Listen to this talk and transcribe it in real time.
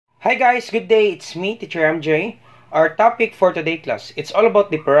Hi guys, good day. It's me, Teacher MJ. Our topic for today class, it's all about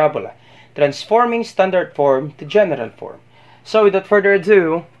the parabola, transforming standard form to general form. So without further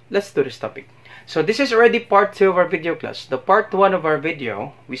ado, let's do this topic. So this is already part 2 of our video class. The part 1 of our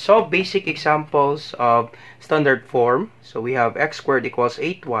video, we saw basic examples of standard form. So we have x squared equals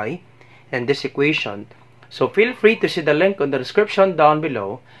 8y and this equation. So feel free to see the link on the description down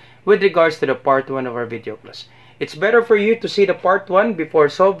below with regards to the part 1 of our video class. It's better for you to see the part 1 before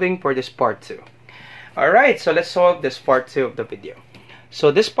solving for this part 2. Alright, so let's solve this part 2 of the video.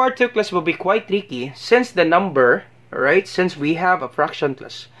 So this part 2 class will be quite tricky since the number, alright, since we have a fraction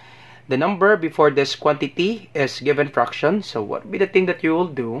class. The number before this quantity is given fraction. So what will be the thing that you will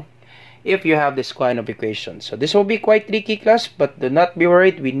do if you have this kind of equation? So this will be quite tricky class, but do not be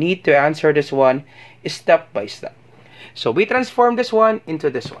worried. We need to answer this one step by step. So we transform this one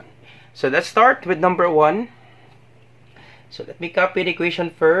into this one. So let's start with number 1. So let me copy the equation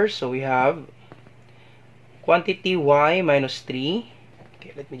first. So we have quantity y minus 3.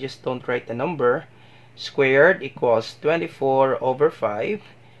 Okay, let me just don't write the number. Squared equals 24 over 5.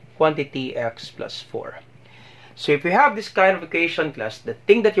 Quantity x plus 4. So if you have this kind of equation class, the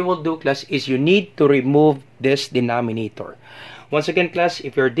thing that you will do class is you need to remove this denominator. Once again class,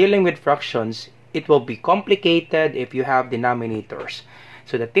 if you're dealing with fractions, it will be complicated if you have denominators.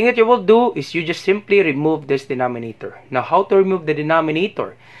 So the thing that you will do is you just simply remove this denominator. Now how to remove the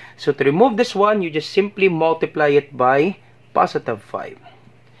denominator? So to remove this one, you just simply multiply it by positive 5.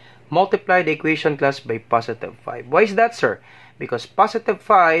 Multiply the equation class by positive 5. Why is that, sir? Because positive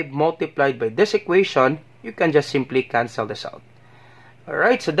 5 multiplied by this equation, you can just simply cancel this out.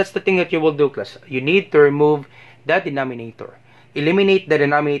 Alright, so that's the thing that you will do class. You need to remove that denominator. Eliminate the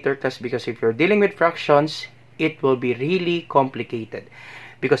denominator class because if you're dealing with fractions, it will be really complicated.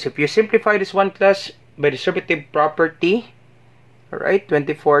 Because if you simplify this one class by distributive property, alright,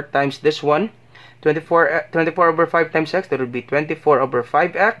 24 times this one, 24 over 5 times x, that would be 24 over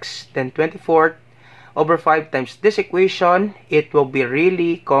 5x, then 24 over 5 times this equation, it will be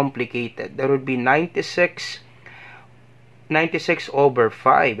really complicated. That would be 96 over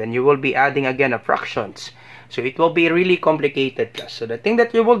 5, and you will be adding again a fractions. So it will be really complicated class. So the thing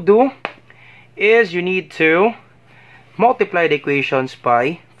that you will do is you need to multiply the equations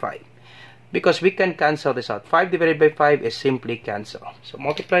by 5 because we can cancel this out. 5 divided by 5 is simply cancel. So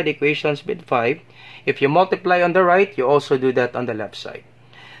multiply the equations with 5. If you multiply on the right, you also do that on the left side.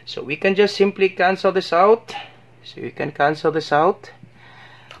 So we can just simply cancel this out. So you can cancel this out.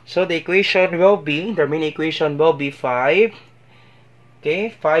 So the equation will be, the main equation will be 5. Okay,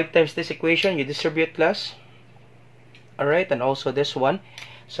 5 times this equation, you distribute class. Alright, and also this one.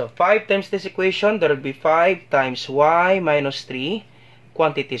 So 5 times this equation, that will be 5 times y minus 3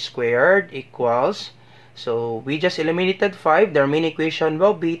 quantity squared equals, so we just eliminated 5. The main equation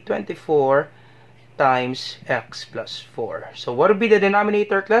will be 24 times x plus 4. So what will be the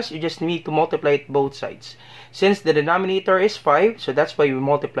denominator class? You just need to multiply it both sides. Since the denominator is 5, so that's why we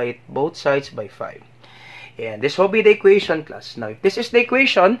multiply it both sides by 5. And this will be the equation class. Now if this is the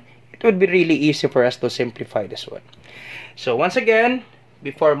equation, it would be really easy for us to simplify this one. So once again,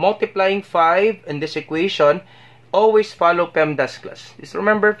 before multiplying 5 in this equation, always follow PEMDAS class. Just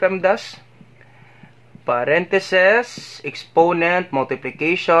remember PEMDAS. Parentheses, exponent,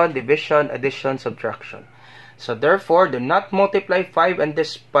 multiplication, division, addition, subtraction. So therefore, do not multiply 5 in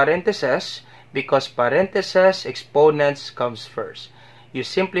this parentheses because parentheses, exponents comes first. You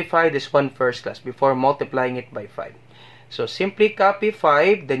simplify this one first class before multiplying it by 5. So simply copy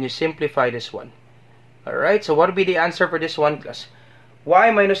 5, then you simplify this one. Alright, so what will be the answer for this one class?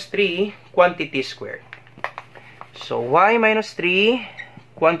 Y minus 3 quantity squared. So y minus 3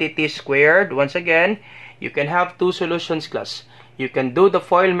 quantity squared. Once again, you can have two solutions class. You can do the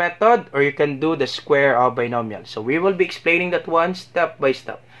FOIL method or you can do the square of binomial. So we will be explaining that one step by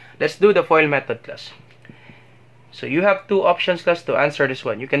step. Let's do the FOIL method class. So you have two options class to answer this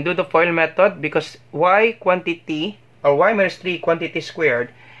one. You can do the FOIL method because y quantity or y minus 3 quantity squared,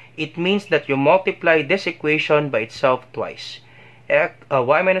 it means that you multiply this equation by itself twice.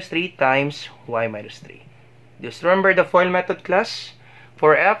 Y minus 3 times y minus 3. Just remember the FOIL method class.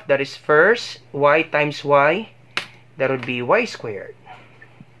 For f, that is first y times y, that would be y squared.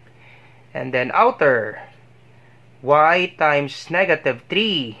 And then outer, y times negative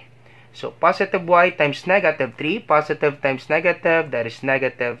 3. So positive y times negative 3, positive times negative, that is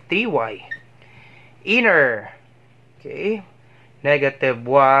negative 3y. Inner, okay, negative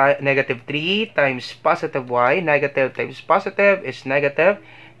 3 times positive y, negative times positive is negative,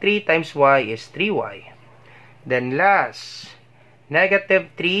 3 times y is 3y. Then last, negative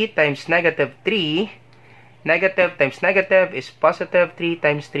 3 times negative 3 Negative times negative is positive. 3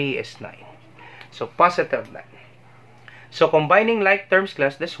 times 3 is 9. So positive 9. So combining like terms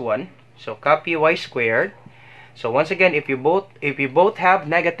class, this one. So copy y squared. So once again, if you both have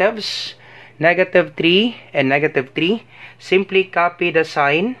negatives, negative 3 and negative 3, simply copy the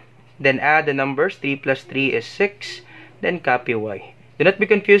sign, then add the numbers. 3 plus 3 is 6, then copy y. Do not be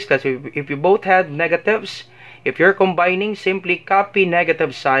confused class. If you both have negatives, if you're combining, simply copy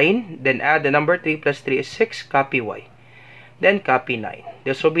negative sign, then add the number. 3 plus 3 is 6, copy y. Then copy 9.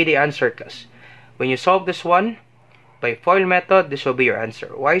 This will be the answer class. When you solve this one, by FOIL method, this will be your answer.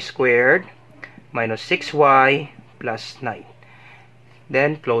 Y squared minus 6y plus 9.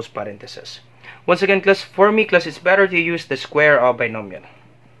 Then close parenthesis. Once again class, for me class, it's better to use the square of binomial,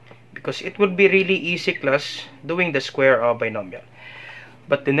 because it would be really easy class doing the square of binomial.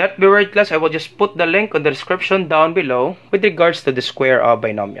 But do not be worried class, I will just put the link on the description down below with regards to the square of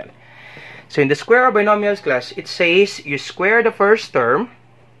binomial. So in the square of binomials class, it says you square the first term.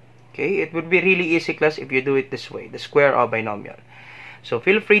 Okay, it would be really easy class if you do it this way, the square of binomial. So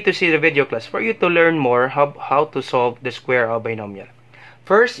feel free to see the video class for you to learn more how to solve the square of binomial.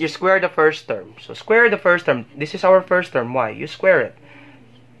 First, you square the first term. So square the first term. This is our first term. Y. You square it.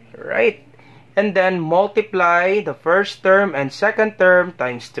 Right? And then multiply the first term and second term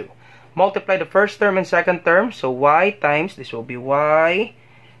times 2. Multiply the first term and second term. So y times, this will be y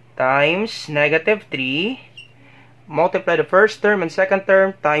times negative 3. Multiply the first term and second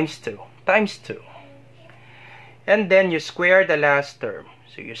term times 2. Times 2. And then you square the last term.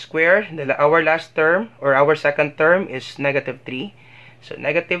 So you square our last term, or our second term is negative 3. So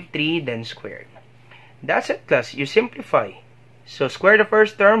negative 3 then squared. That's it class. You simplify. So square the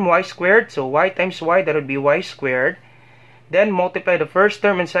first term, y squared. So y times y, that would be y squared. Then multiply the first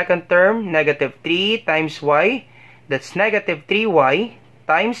term and second term, negative 3 times y. That's negative 3y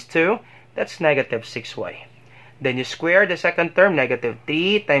times 2. That's negative 6y. Then you square the second term, negative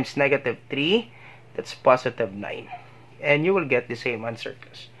 3 times negative 3. That's positive 9. And you will get the same answer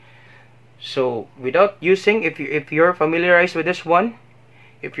class. So without using, if you're familiarized with this one,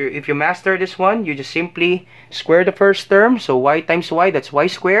 if you master this one, you just simply square the first term. So y times y, that's y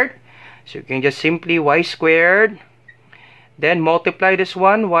squared. So you can just simply y squared. Then multiply this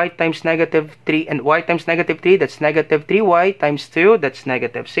one, y times negative 3 and y times negative 3, that's negative 3y times 2, that's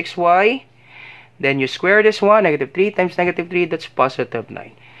negative 6y. Then you square this one, negative 3 times negative 3, that's positive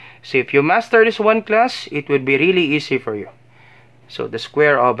 9. So if you master this one class, it would be really easy for you. So the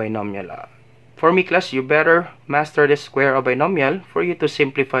square of binomial. For me class, you better master the square of binomial for you to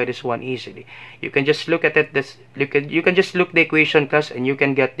simplify this one easily. You can just look at it, you can just look the equation class and you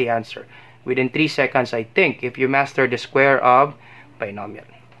can get the answer within 3 seconds, I think, if you master the square of binomial.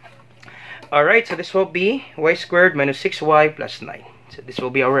 Alright, so this will be y squared minus 6y plus 9. So this will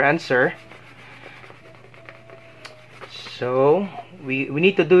be our answer. So we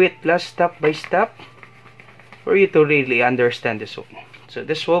need to do it plus step by step for you to really understand this one. So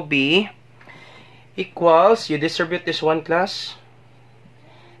this will be equals, you distribute this one class,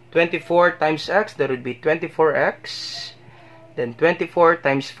 24 times x, that would be 24x. Then 24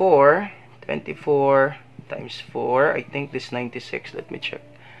 times 4, 24 times 4, I think this 96, let me check.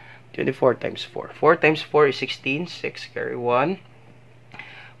 24 times 4. 4 times 4 is 16, 6 carry 1.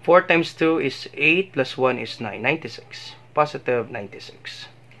 4 times 2 is 8, plus 1 is 9, 96. Positive 96.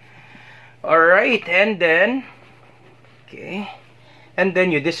 Alright, and then, okay, and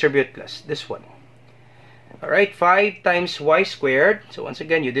then you distribute plus this one. Alright, 5 times y squared. So once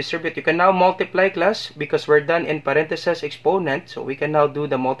again, you distribute. You can now multiply class because we're done in parentheses exponent. So we can now do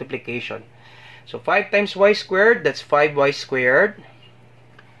the multiplication. So 5 times y squared, that's 5y squared.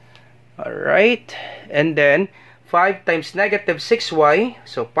 Alright, and then 5 times negative 6y.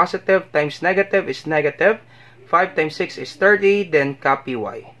 So positive times negative is negative. 5 times 6 is 30, then copy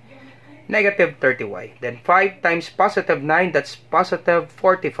y. Negative 30y. Then 5 times positive 9, that's positive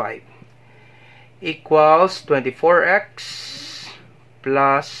 45. Equals 24x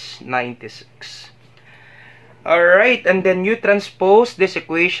plus 96. Alright, and then you transpose this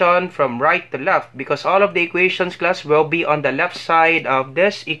equation from right to left, because all of the equations class will be on the left side of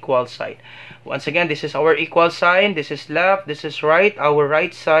this equal sign. Once again, this is our equal sign, this is left, this is right. Our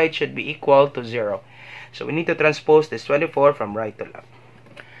right side should be equal to 0. So we need to transpose this 24 from right to left.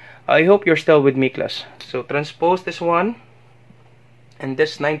 I hope you're still with me class. So transpose this one and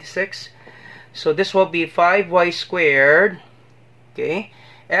this 96. So this will be 5y squared. Okay,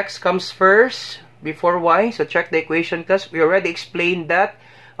 x comes first before y. So check the equation class. We already explained that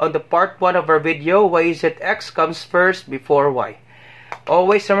on the part 1 of our video. Why is it x comes first before y?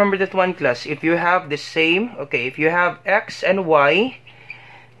 Always remember that one class. If you have the same, okay, if you have x and y,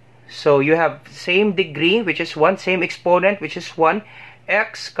 So you have same degree, which is 1, same exponent, which is 1.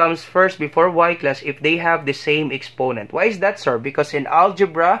 X comes first before y, class, if they have the same exponent. Why is that, sir? Because in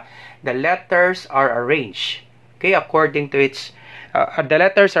algebra, the letters are arranged. Okay, according to its... the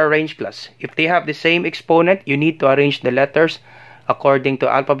letters are arranged, class. If they have the same exponent, you need to arrange the letters according to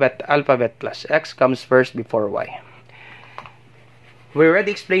alphabet, class. X comes first before y. We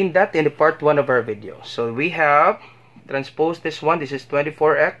already explained that in the part 1 of our video. So we have transpose this one. This is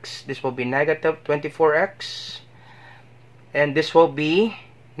 24x. This will be negative 24x. And this will be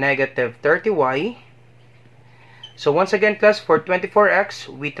negative 30y. So once again, class, for 24x,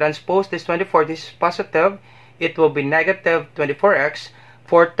 we transpose this 24. This is positive. It will be negative 24x.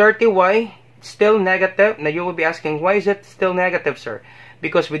 For 30y, still negative. Now you will be asking, why is it still negative, sir?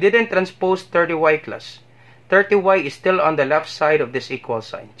 Because we didn't transpose 30y, class. 30y is still on the left side of this equal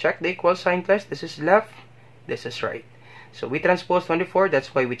sign. Check the equal sign, class. This is left. This is right. So we transpose 24.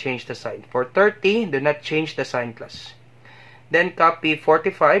 That's why we change the sign. For 30, do not change the sign, class. Then copy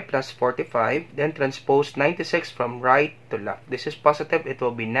 45 plus 45. Then transpose 96 from right to left. This is positive. It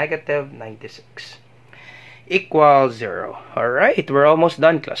will be negative 96. Equals 0. Alright, we're almost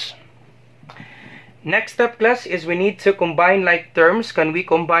done, class. Next step, class, is we need to combine like terms. Can we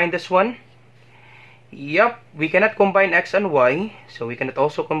combine this one? Yup, we cannot combine x and y. So we cannot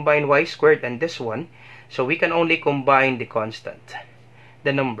also combine y squared and this one. So we can only combine the constant,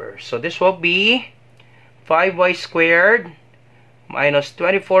 the number. So this will be 5y squared minus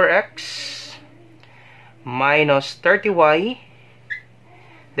 24x minus 30y,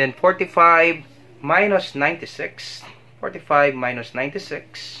 then 45 minus 96. 45 minus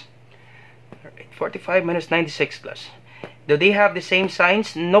 96. Alright, 45 minus 96, class. Do they have the same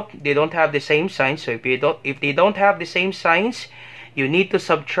signs? Nope, they don't have the same signs. So if they don't have the same signs, you need to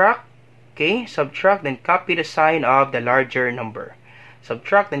subtract. Okay, subtract, then copy the sign of the larger number.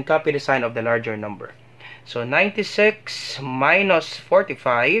 Subtract, then copy the sign of the larger number. So 96 minus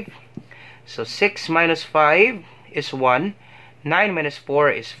 45. So 6 minus 5 is 1. 9 minus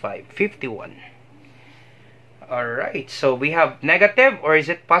 4 is 5. 51. Alright, so we have negative, or is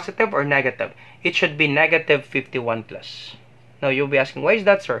it positive or negative? It should be negative 51, class. Now you'll be asking, why is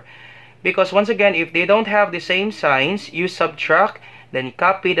that, sir? Because once again, if they don't have the same signs, you subtract, then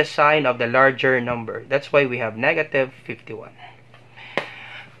copy the sign of the larger number. That's why we have negative 51.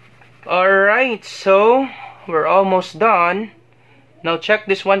 Alright, so we're almost done. Now check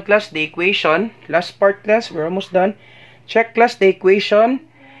this one, class, the equation. Last part, class, we're almost done. Check, class, the equation.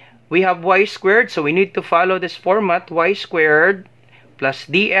 We have y squared, so we need to follow this format. Y squared plus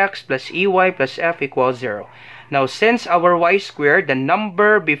dx plus ey plus f equals 0. Now, since our y squared, the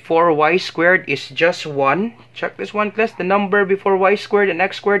number before y squared is just 1. Check this one, class. The number before y squared and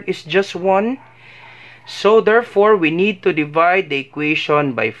x squared is just 1. So, therefore, we need to divide the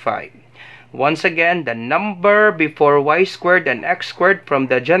equation by 5. Once again, the number before y squared and x squared from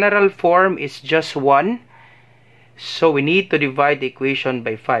the general form is just 1. So, we need to divide the equation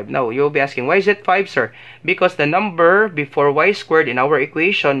by 5. Now, you'll be asking, why is it 5, sir? Because the number before y squared in our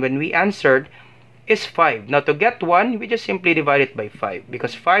equation, when we answered, is 5. Now, to get 1, we just simply divide it by 5.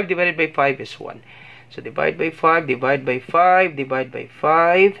 Because 5 divided by 5 is 1. So, divide by 5, divide by 5, divide by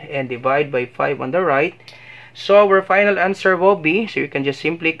 5, and divide by 5 on the right. So, our final answer will be, so you can just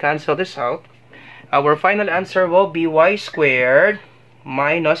simply cancel this out. Our final answer will be y squared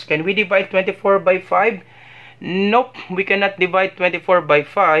minus, can we divide 24 by 5? Nope, we cannot divide 24 by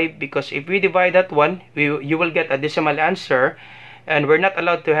 5 because if we divide that one, you will get a decimal answer, and we're not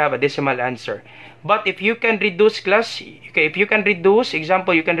allowed to have a decimal answer. But if you can reduce, class, okay, if you can reduce,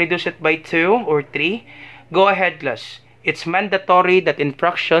 example, you can reduce it by 2 or 3, go ahead, class. It's mandatory that in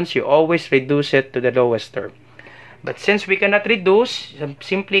fractions, you always reduce it to the lowest term. But since we cannot reduce,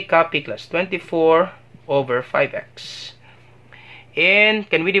 simply copy, class, 24 over 5x. And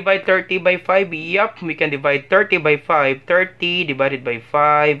can we divide 30 by 5? Yup, we can divide 30 by 5. 30 divided by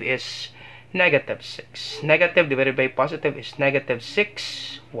 5 is negative 6. Negative divided by positive is negative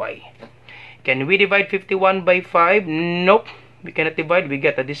 6y. Can we divide 51 by 5? Nope, we cannot divide. We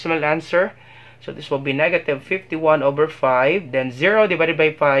get a decimal answer. So this will be negative 51 over 5. Then 0 divided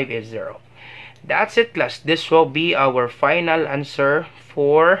by 5 is 0. That's it, class. This will be our final answer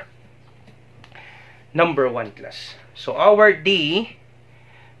for number 1, class. So our D,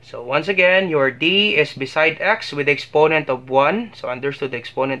 so once again, your D is beside x with the exponent of 1. So understood, the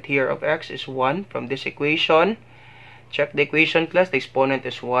exponent here of x is 1 from this equation. Check the equation, class. The exponent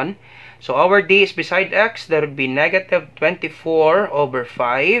is 1. So our D is beside x. That would be negative 24 over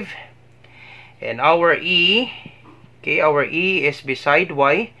 5. And our E, okay, our E is beside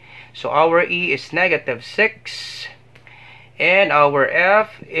y. So our E is negative 6. And our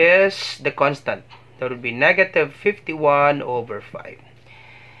f is the constant. That would be negative 51 over 5.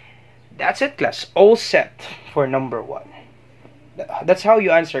 That's it, class. All set for number 1. That's how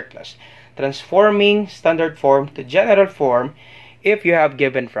you answer, class. Transforming standard form to general form if you have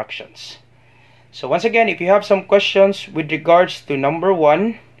given fractions. So once again, if you have some questions with regards to number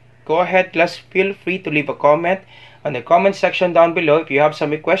 1, go ahead, class. Feel free to leave a comment on the comment section down below. If you have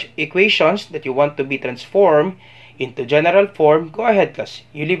some equations that you want to be transformed into general form, go ahead, class.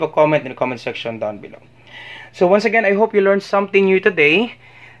 You leave a comment in the comment section down below. So once again, I hope you learned something new today.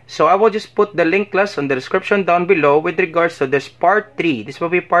 So I will just put the link, class, on the description down below with regards to this part 3. This will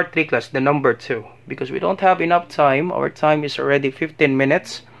be part 3, class, the number 2. Because we don't have enough time. Our time is already 15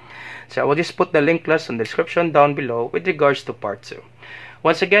 minutes. So I will just put the link, class, on the description down below with regards to part 2.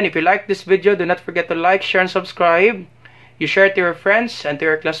 Once again, if you like this video, do not forget to like, share, and subscribe. You share it to your friends and to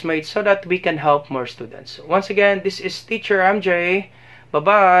your classmates so that we can help more students. Once again, this is Teacher MJ.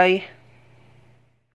 Bye-bye.